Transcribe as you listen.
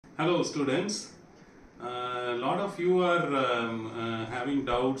Hello students, a lot of you are having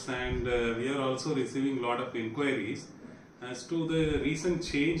doubts and we are also receiving a lot of inquiries as to the recent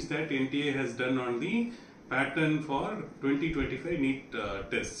change that NTA has done on the pattern for 2025 NEET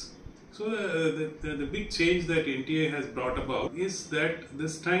tests. So the big change that NTA has brought about is that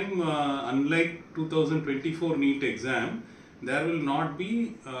this time unlike 2024 NEET exam, there will not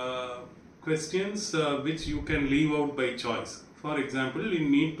be questions which you can leave out by choice. For example, in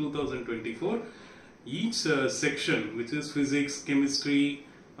NEET 2024, each section, which is physics, chemistry,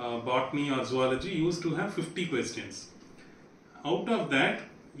 botany or zoology, used to have 50 questions. Out of that,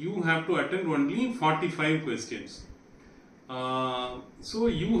 you have to attend only 45 questions. So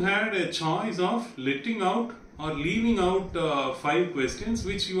you had a choice of letting out or leaving out 5 questions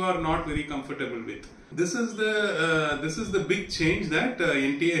which you are not very comfortable with. This is the big change that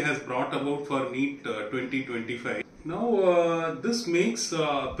NTA has brought about for NEET 2025. Now this makes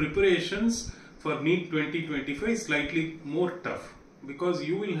preparations for NEET 2025 slightly more tough, because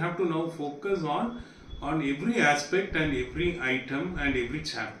you will have to now focus on every aspect and every item and every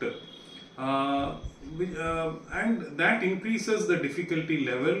chapter. And that increases the difficulty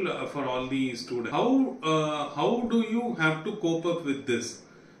level for all the students. How do you have to cope up with this?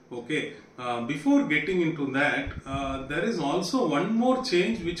 Okay, before getting into that, there is also one more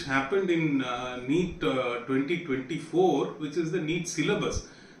change which happened in NEET 2024, which is the NEET syllabus.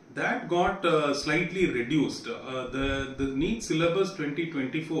 That got slightly reduced. The NEET syllabus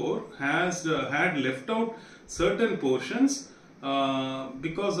 2024 has had left out certain portions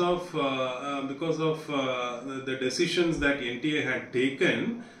because of the decisions that NTA had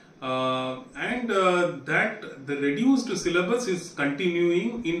taken, and that the reduced syllabus is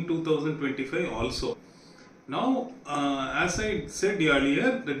continuing in 2025 also. Now, as I said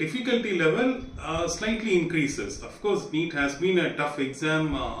earlier, the difficulty level slightly increases. Of course, NEET has been a tough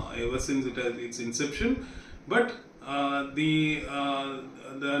exam ever since its inception, but the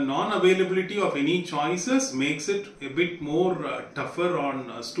non-availability of any choices makes it a bit more tougher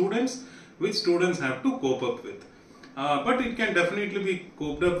on students, which students have to cope up with. But it can definitely be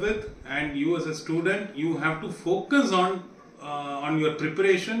coped up with, and you as a student, you have to focus on your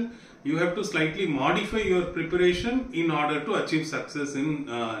preparation. You have to slightly modify your preparation in order to achieve success in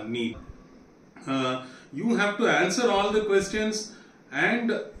NEET. You have to answer all the questions,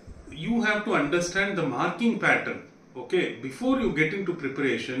 and you have to understand the marking pattern. Okay, before you get into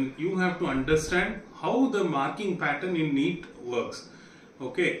preparation, you have to understand how the marking pattern in NEET works.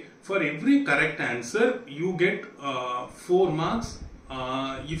 Okay, for every correct answer, you get 4 marks.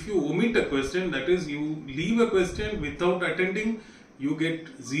 If you omit a question, that is, you leave a question without attending, you get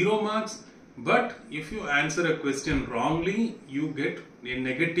 0 marks. But if you answer a question wrongly, you get a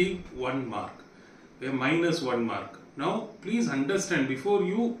negative 1 mark, a minus 1 mark. Now, please understand, before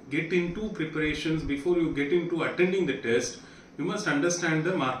you get into preparations, before you get into attending the test, you must understand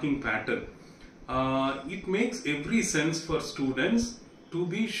the marking pattern. It makes every sense for students to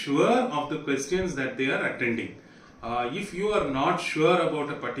be sure of the questions that they are attending. If you are not sure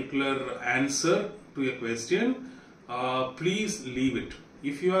about a particular answer to a question, please leave it.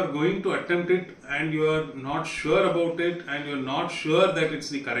 If you are going to attempt it and you are not sure about it and you are not sure that it's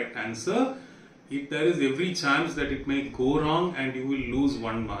the correct answer, there is every chance that it may go wrong and you will lose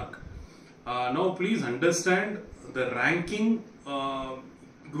 1 mark. Now please understand, the ranking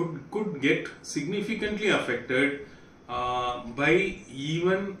could get significantly affected by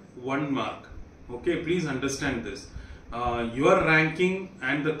even 1 mark. Okay, please understand this. Your ranking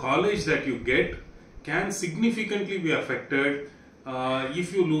and the college that you get can significantly be affected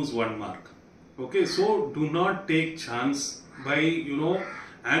if you lose 1 mark. Okay, so do not take chance by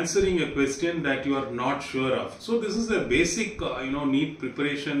answering a question that you are not sure of. So this is a basic NEET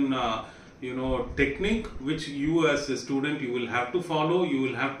preparation technique which you as a student you will have to follow. You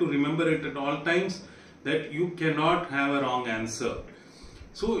will have to remember it at all times, that you cannot have a wrong answer.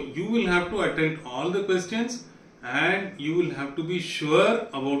 So you will have to attend all the questions and you will have to be sure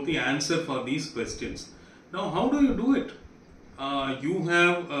about the answer for these questions. Now, how do you do it? You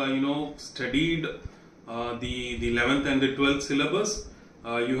have studied the 11th and the 12th syllabus.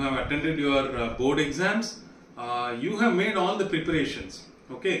 You have attended your board exams. You have made all the preparations.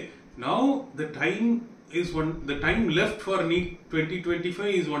 Okay. Now the time left for NEET 2025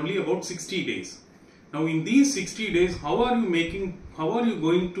 is only about 60 days. Now in these 60 days, how are you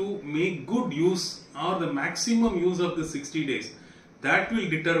going to make good use or the maximum use of the 60 days? That will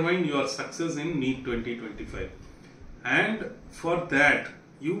determine your success in NEET 2025. And for that,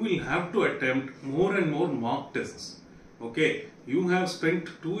 you will have to attempt more and more mock tests. Okay, you have spent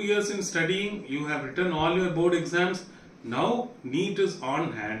 2 years in studying, you have written all your board exams. Now NEET is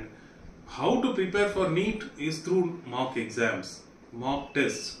on hand. How to prepare for NEET is through mock exams, mock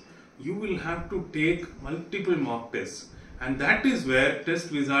tests. You will have to take multiple mock tests, and that is where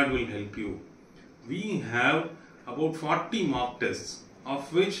Test Wizard will help you. We have about 40 mock tests,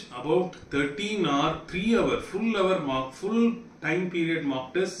 of which about 13 are 3-hour, full time period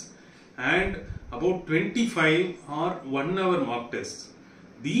mock tests, and about 25 are 1-hour mock tests.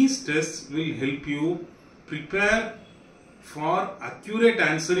 These tests will help you prepare for accurate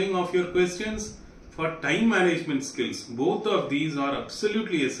answering of your questions, for time management skills. Both of these are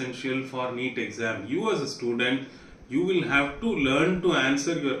absolutely essential for NEET exam. You as a student, you will have to learn to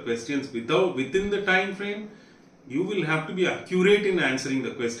answer your questions within the time frame. You will have to be accurate in answering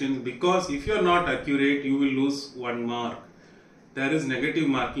the questions, because if you are not accurate, you will lose 1 mark. There is negative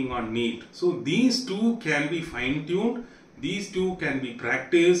marking on NEET. So these two can be fine-tuned. These two can be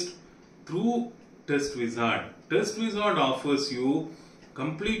practiced through Test Wizard. Test Wizard offers you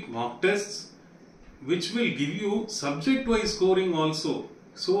complete mock tests which will give you subject-wise scoring also.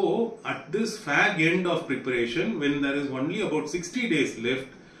 So at this fag end of preparation, when there is only about 60 days left,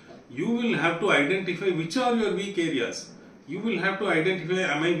 you will have to identify which are your weak areas. You will have to identify,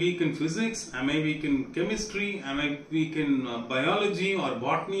 am I weak in physics, am I weak in chemistry, am I weak in biology or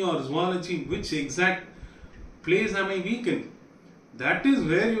botany or zoology, which exact place am I weak in? That is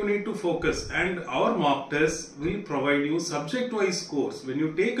where you need to focus, and our mock tests will provide you subject-wise scores. When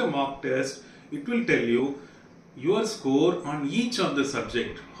you take a mock test, it will tell you your score on each of the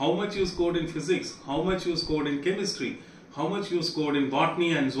subject. How much you scored in physics, how much you scored in chemistry, how much you scored in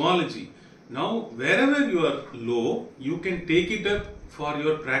botany and zoology. Now, wherever you are low, you can take it up for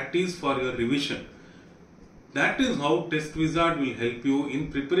your practice, for your revision. That is how Test Wizard will help you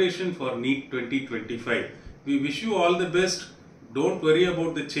in preparation for NEET 2025. We wish you all the best. Don't worry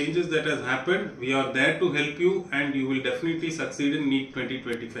about the changes that has happened. We are there to help you, and you will definitely succeed in NEET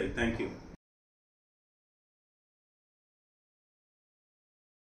 2025. Thank you.